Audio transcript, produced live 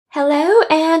Hello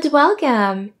and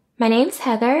welcome! My name's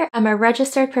Heather. I'm a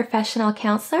registered professional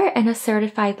counselor and a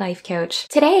certified life coach.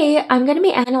 Today, I'm going to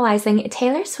be analyzing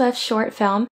Taylor Swift's short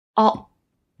film,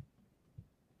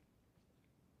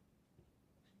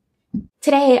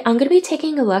 Today, I'm going to be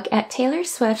taking a look at Taylor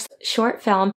Swift's short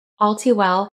film, All Too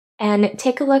Well, and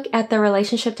take a look at the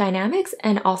relationship dynamics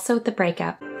and also the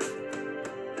breakup.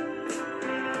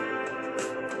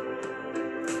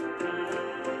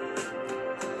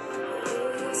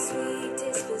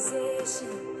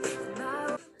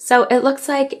 So it looks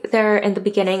like they're in the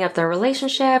beginning of their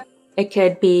relationship. It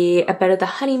could be a bit of the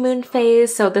honeymoon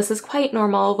phase. So this is quite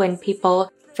normal when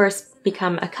people first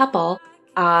become a couple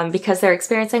because they're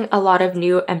experiencing a lot of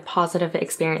new and positive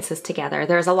experiences together.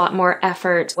 There's a lot more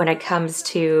effort when it comes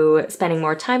to spending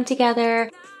more time together,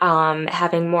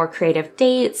 having more creative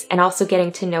dates, and also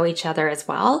getting to know each other as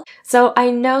well. So I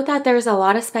know that there's a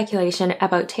lot of speculation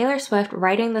about Taylor Swift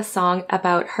writing the song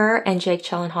about her and Jake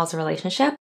Gyllenhaal's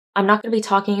relationship. I'm not going to be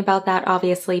talking about that,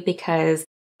 obviously, because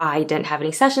I didn't have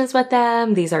any sessions with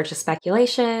them. These are just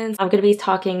speculations. I'm going to be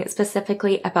talking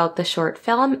specifically about the short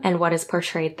film and what is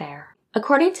portrayed there.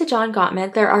 According to John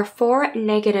Gottman, there are 4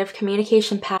 negative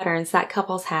communication patterns that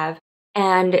couples have,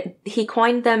 and he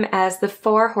coined them as the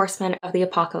 4 horsemen of the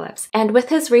apocalypse. And with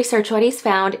his research, what he's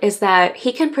found is that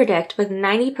he can predict with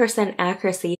 90%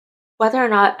 accuracy whether or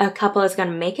not a couple is going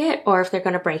to make it or if they're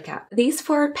going to break up. These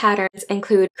 4 patterns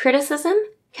include criticism,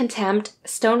 contempt,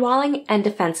 stonewalling, and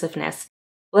defensiveness.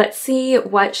 Let's see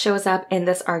what shows up in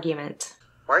this argument.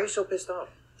 Why are you so pissed off?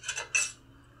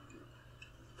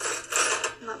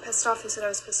 I'm not pissed off. Who said I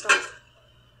was pissed off?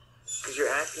 Because you're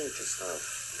acting pissed off.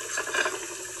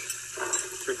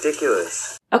 It's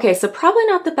ridiculous. Okay, so probably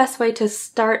not the best way to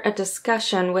start a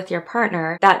discussion with your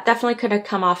partner. That definitely could have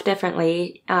come off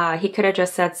differently. He could have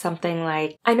just said something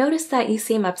like, I noticed that you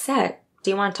seem upset. Do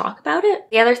you want to talk about it?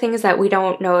 The other thing is that we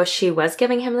don't know if she was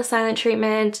giving him the silent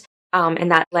treatment,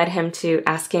 and that led him to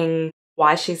asking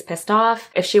why she's pissed off.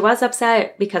 If she was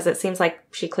upset, because it seems like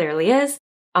she clearly is,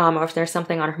 or if there's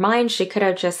something on her mind, she could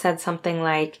have just said something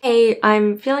like, hey,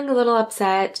 I'm feeling a little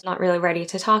upset, not really ready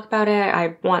to talk about it.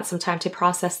 I want some time to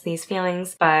process these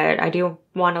feelings, but I do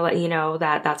want to let you know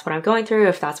that that's what I'm going through,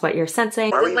 if that's what you're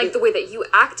sensing. I didn't like the way that you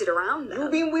acted around them. You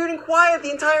were being weird and quiet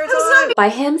the entire time. By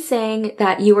him saying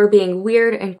that you were being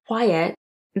weird and quiet,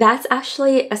 that's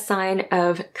actually a sign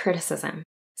of criticism.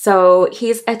 So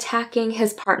he's attacking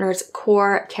his partner's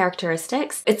core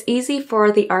characteristics. It's easy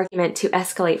for the argument to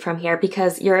escalate from here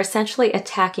because you're essentially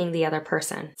attacking the other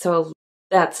person. So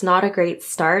that's not a great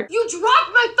start. You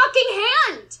dropped my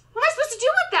fucking hand! What am I supposed to do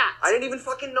with that? I didn't even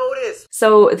fucking notice.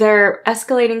 So they're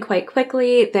escalating quite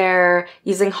quickly. They're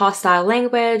using hostile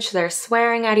language. They're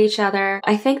swearing at each other.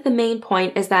 I think the main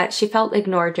point is that she felt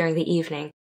ignored during the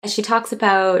evening. And she talks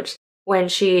about when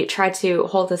she tried to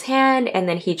hold his hand and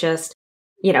then he just,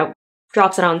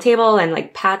 drops it on the table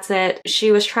and pats it.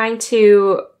 She was trying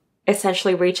to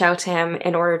essentially reach out to him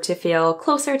in order to feel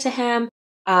closer to him.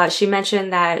 She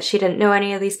mentioned that she didn't know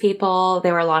any of these people.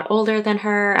 They were a lot older than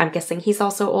her. I'm guessing he's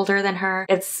also older than her.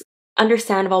 It's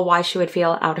understandable why she would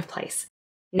feel out of place.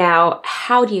 Now,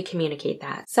 how do you communicate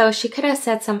that? So she could have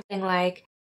said something like,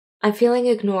 I'm feeling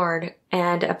ignored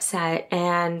and upset,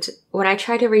 and when I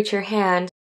tried to reach your hand,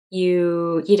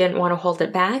 you didn't want to hold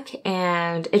it back,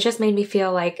 and it just made me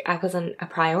feel like I wasn't a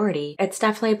priority. It's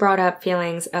definitely brought up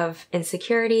feelings of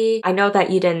insecurity. I know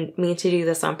that you didn't mean to do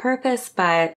this on purpose,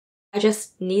 but I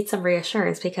just need some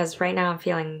reassurance because right now I'm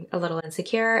feeling a little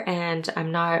insecure and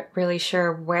I'm not really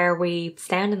sure where we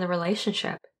stand in the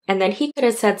relationship. And then he could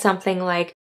have said something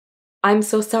like, I'm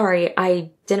so sorry.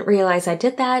 I didn't realize I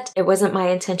did that. It wasn't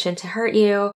my intention to hurt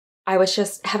you. I was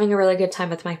just having a really good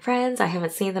time with my friends. I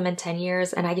haven't seen them in 10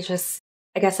 years and I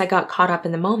guess I got caught up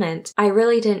in the moment. I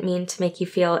really didn't mean to make you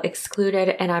feel excluded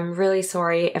and I'm really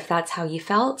sorry if that's how you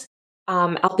felt.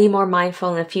 I'll be more mindful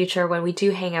in the future when we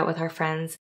do hang out with our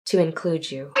friends to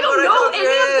include you. I don't know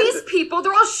any of these people.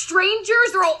 They're all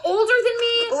strangers. They're all older than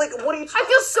me. But what are you talking I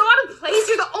feel so out of place.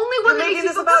 You're the only one that makes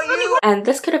this me about feel you. And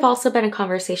this could have also been a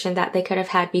conversation that they could have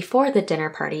had before the dinner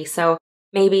party. So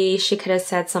maybe she could have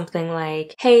said something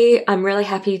like, hey, I'm really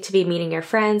happy to be meeting your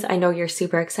friends. I know you're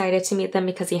super excited to meet them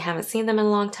because you haven't seen them in a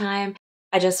long time.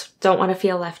 I just don't want to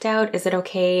feel left out. Is it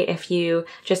okay if you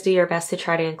just do your best to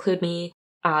try to include me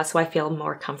so I feel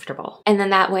more comfortable? And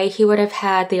then that way he would have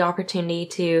had the opportunity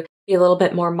to be a little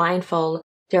bit more mindful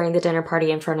during the dinner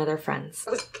party in front of their friends.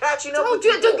 I was catching up Don't do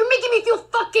it. You're making me feel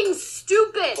fucking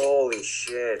stupid. Holy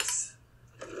shit.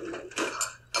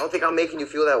 don't think I'm making you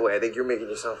feel that way. I think you're making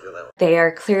yourself feel that way. They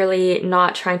are clearly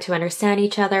not trying to understand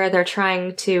each other. They're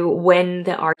trying to win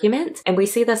the argument. And we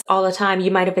see this all the time.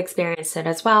 You might have experienced it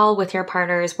as well with your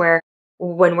partners where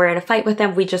when we're in a fight with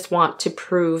them, we just want to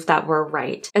prove that we're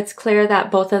right. It's clear that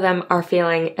both of them are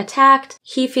feeling attacked.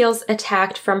 He feels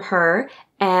attacked from her,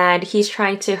 and he's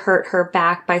trying to hurt her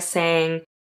back by saying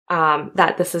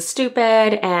that this is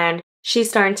stupid, and she's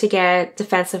starting to get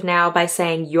defensive now by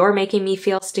saying, you're making me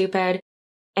feel stupid.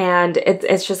 And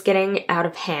it's just getting out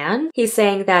of hand. He's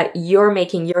saying that you're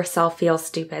making yourself feel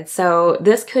stupid. So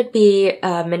this could be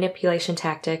a manipulation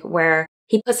tactic where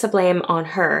he puts the blame on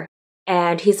her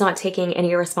and he's not taking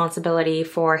any responsibility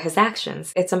for his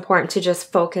actions. It's important to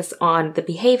just focus on the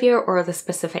behavior or the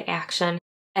specific action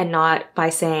and not by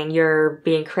saying you're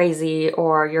being crazy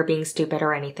or you're being stupid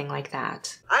or anything like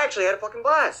that. I actually had a fucking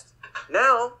blast.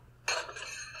 Now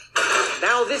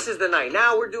this is the night.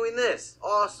 Now we're doing this.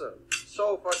 Awesome.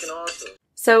 So fucking awesome.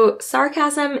 So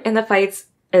sarcasm in the fights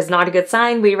is not a good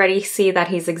sign. We already see that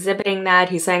he's exhibiting that.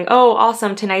 He's saying, oh,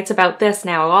 awesome, tonight's about this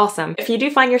now, awesome. If you do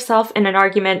find yourself in an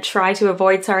argument, try to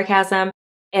avoid sarcasm.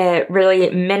 It really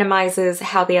minimizes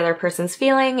how the other person's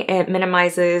feeling. It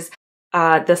minimizes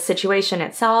the situation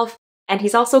itself. And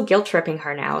he's also guilt-tripping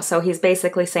her now. So he's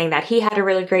basically saying that he had a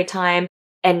really great time,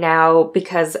 and now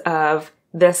because of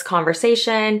this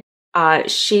conversation,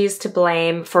 she's to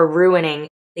blame for ruining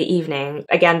the evening.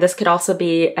 Again, this could also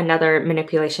be another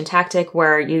manipulation tactic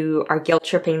where you are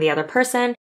guilt-tripping the other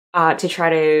person to try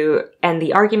to end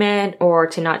the argument or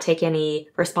to not take any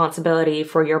responsibility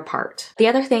for your part. The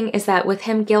other thing is that with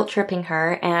him guilt-tripping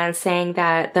her and saying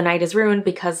that the night is ruined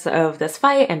because of this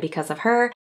fight and because of her,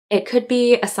 it could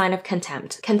be a sign of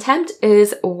contempt. Contempt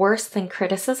is worse than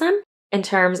criticism in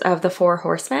terms of the four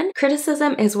horsemen.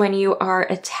 Criticism is when you are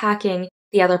attacking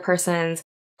the other person's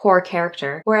poor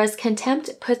character, whereas contempt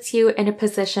puts you in a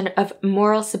position of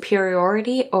moral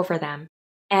superiority over them.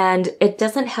 And it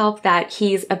doesn't help that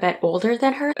he's a bit older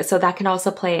than her, so that can also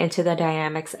play into the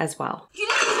dynamics as well. You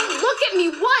didn't even look at me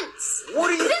once! What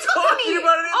are you Didn't look at talking me.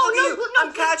 about? I didn't look at you. No,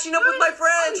 I'm catching up with my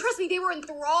friends. Trust me, they were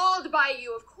enthralled by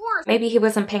you, of course. Maybe he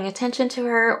wasn't paying attention to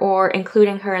her or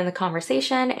including her in the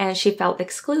conversation and she felt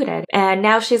excluded. And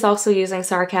now she's also using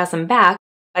sarcasm back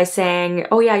by saying,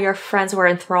 oh yeah, your friends were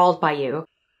enthralled by you.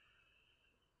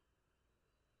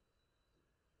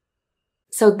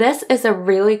 So this is a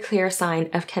really clear sign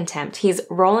of contempt. He's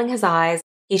rolling his eyes,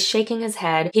 he's shaking his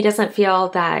head, he doesn't feel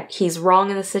that he's wrong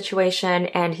in the situation,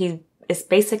 and he is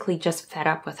basically just fed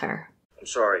up with her. I'm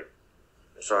sorry.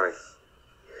 I'm sorry.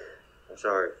 I'm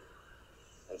sorry.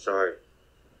 I'm sorry.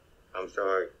 I'm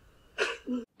sorry.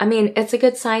 I mean, it's a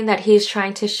good sign that he's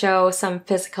trying to show some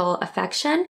physical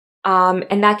affection,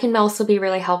 and that can also be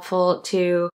really helpful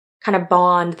to kind of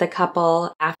bond the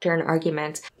couple after an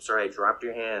argument. I'm sorry, I dropped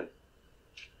your hand.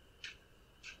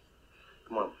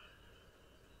 Come on.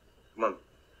 Come on.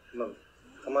 Come on.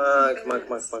 Come on, come on,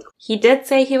 come on, come on. He did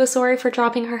say he was sorry for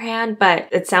dropping her hand, but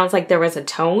it sounds like there was a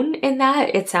tone in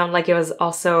that. It sounded like it was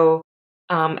also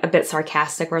a bit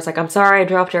sarcastic, where it's like, I'm sorry I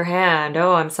dropped your hand.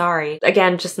 Oh, I'm sorry.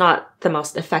 Again, just not the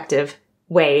most effective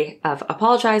way of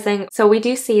apologizing. So we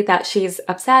do see that she's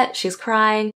upset, she's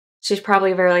crying. She's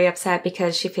probably really upset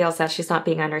because she feels that she's not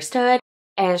being understood,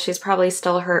 and she's probably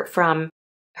still hurt from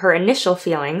her initial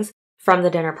feelings from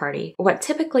the dinner party. What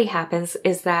typically happens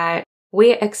is that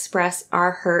we express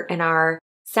our hurt and our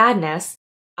sadness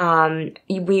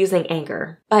using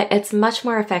anger, but it's much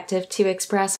more effective to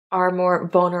express our more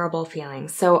vulnerable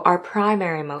feelings. So our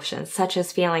primary emotions, such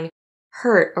as feeling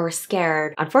hurt or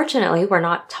scared. Unfortunately, we're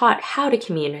not taught how to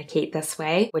communicate this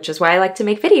way, which is why I like to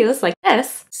make videos like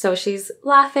this. So she's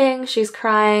laughing, she's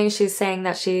crying, she's saying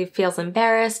that she feels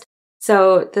embarrassed.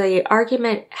 So the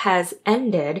argument has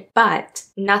ended, but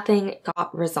nothing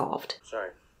got resolved.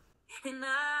 Sorry.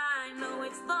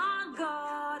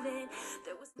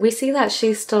 We see that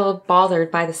she's still bothered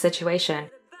by the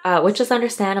situation, which is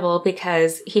understandable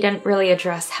because he didn't really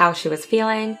address how she was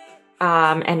feeling,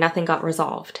 and nothing got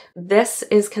resolved. This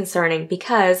is concerning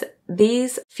because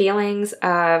these feelings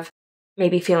of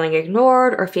maybe feeling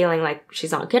ignored or feeling like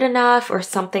she's not good enough or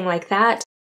something like that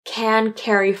can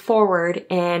carry forward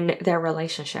in their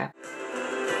relationship.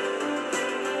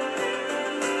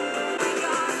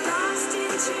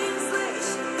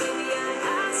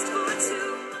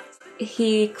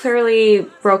 He clearly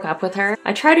broke up with her.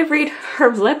 I try to read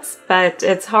her lips, but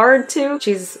it's hard to.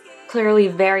 She's clearly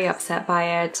very upset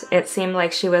by it. It seemed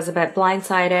like she was a bit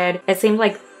blindsided. It seemed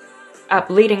like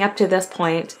leading up to this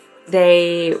point,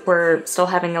 they were still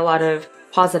having a lot of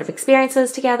positive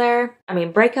experiences together. I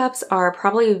mean, breakups are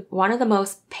probably one of the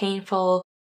most painful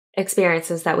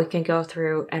experiences that we can go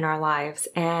through in our lives.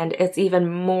 And it's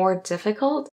even more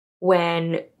difficult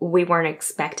when we weren't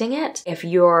expecting it. If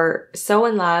you're so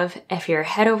in love, if you're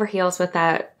head over heels with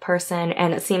that person,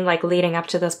 and it seemed like leading up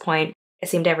to this point, it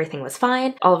seemed everything was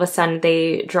fine. All of a sudden,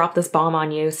 they drop this bomb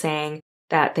on you saying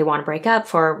that they want to break up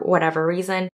for whatever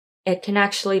reason. It can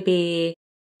actually be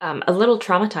a little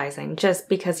traumatizing just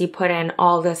because you put in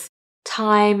all this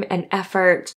time and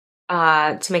effort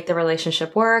to make the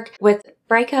relationship work. With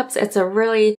breakups, it's a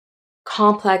really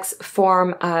complex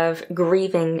form of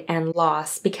grieving and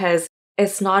loss because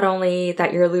it's not only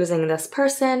that you're losing this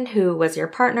person who was your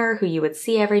partner, who you would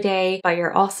see every day, but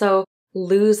you're also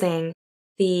losing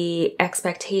the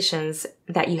expectations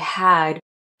that you had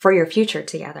for your future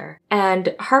together.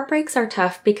 And heartbreaks are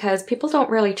tough because people don't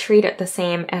really treat it the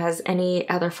same as any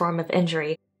other form of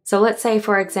injury. So let's say,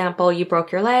 for example, you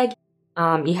broke your leg,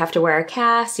 you have to wear a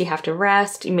cast, you have to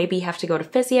rest, maybe you have to go to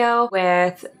physio.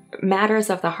 With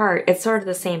matters of the heart, it's sort of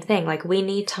the same thing. Like, we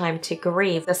need time to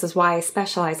grieve. This is why I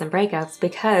specialize in breakups,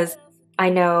 because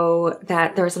I know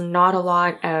that there's not a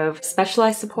lot of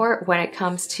specialized support when it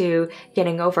comes to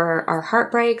getting over our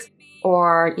heartbreaks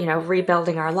or,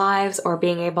 rebuilding our lives or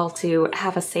being able to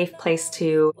have a safe place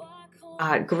to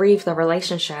grieve the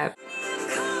relationship.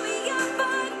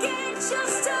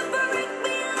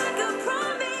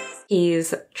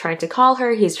 He's trying to call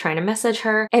her, he's trying to message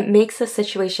her. It makes the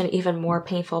situation even more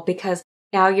painful because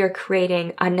now you're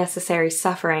creating unnecessary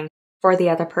suffering for the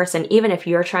other person. Even if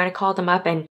you're trying to call them up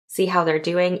and see how they're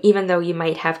doing, even though you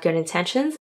might have good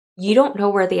intentions, you don't know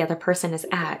where the other person is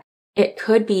at. It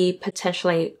could be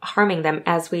potentially harming them,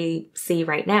 as we see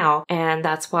right now. And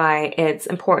that's why it's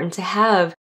important to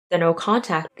have the no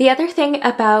contact. The other thing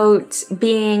about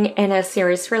being in a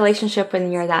serious relationship when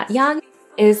you're that young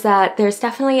is that there's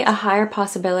definitely a higher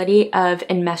possibility of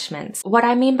enmeshment. What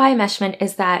I mean by enmeshment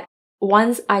is that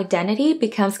one's identity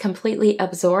becomes completely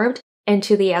absorbed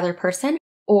into the other person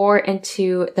or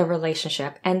into the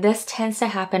relationship. And this tends to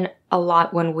happen a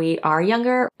lot when we are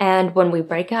younger. And when we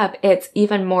break up, it's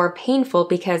even more painful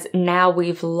because now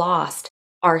we've lost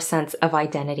our sense of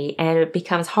identity, and it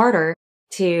becomes harder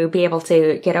to be able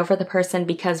to get over the person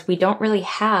because we don't really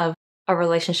have a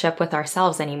relationship with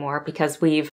ourselves anymore because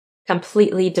we've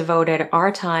completely devoted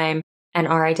our time and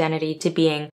our identity to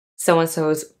being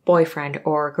so-and-so's boyfriend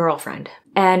or girlfriend.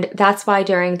 And that's why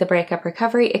during the breakup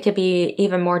recovery, it could be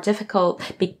even more difficult.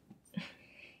 It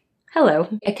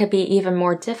could be even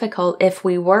more difficult if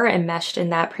we were enmeshed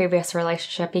in that previous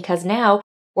relationship because now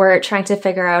we're trying to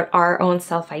figure out our own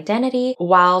self-identity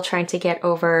while trying to get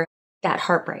over that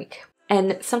heartbreak.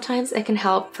 And sometimes it can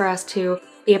help for us to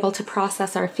be able to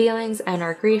process our feelings and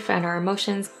our grief and our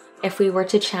emotions if we were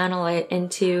to channel it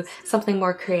into something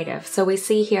more creative. So we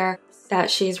see here that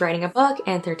she's writing a book,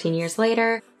 and 13 years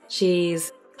later,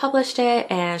 she's published it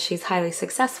and she's highly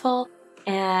successful.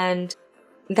 And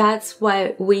that's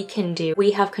what we can do.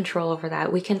 We have control over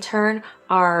that. We can turn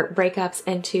our breakups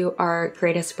into our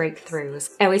greatest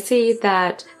breakthroughs. And we see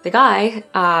that the guy,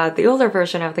 the older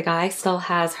version of the guy, still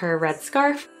has her red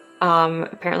scarf.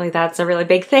 Apparently that's a really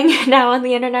big thing now on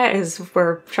the internet, is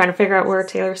we're trying to figure out where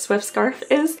Taylor Swift's scarf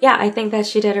is. Yeah, I think that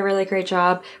she did a really great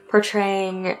job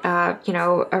portraying, a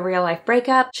real life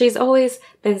breakup. She's always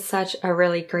been such a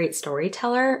really great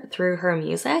storyteller through her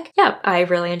music. Yeah, I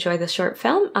really enjoyed this short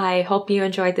film. I hope you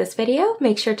enjoyed this video.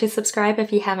 Make sure to subscribe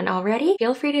if you haven't already.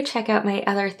 Feel free to check out my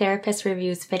other therapist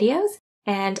reviews videos,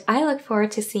 and I look forward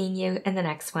to seeing you in the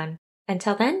next one.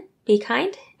 Until then, be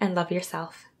kind and love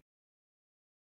yourself.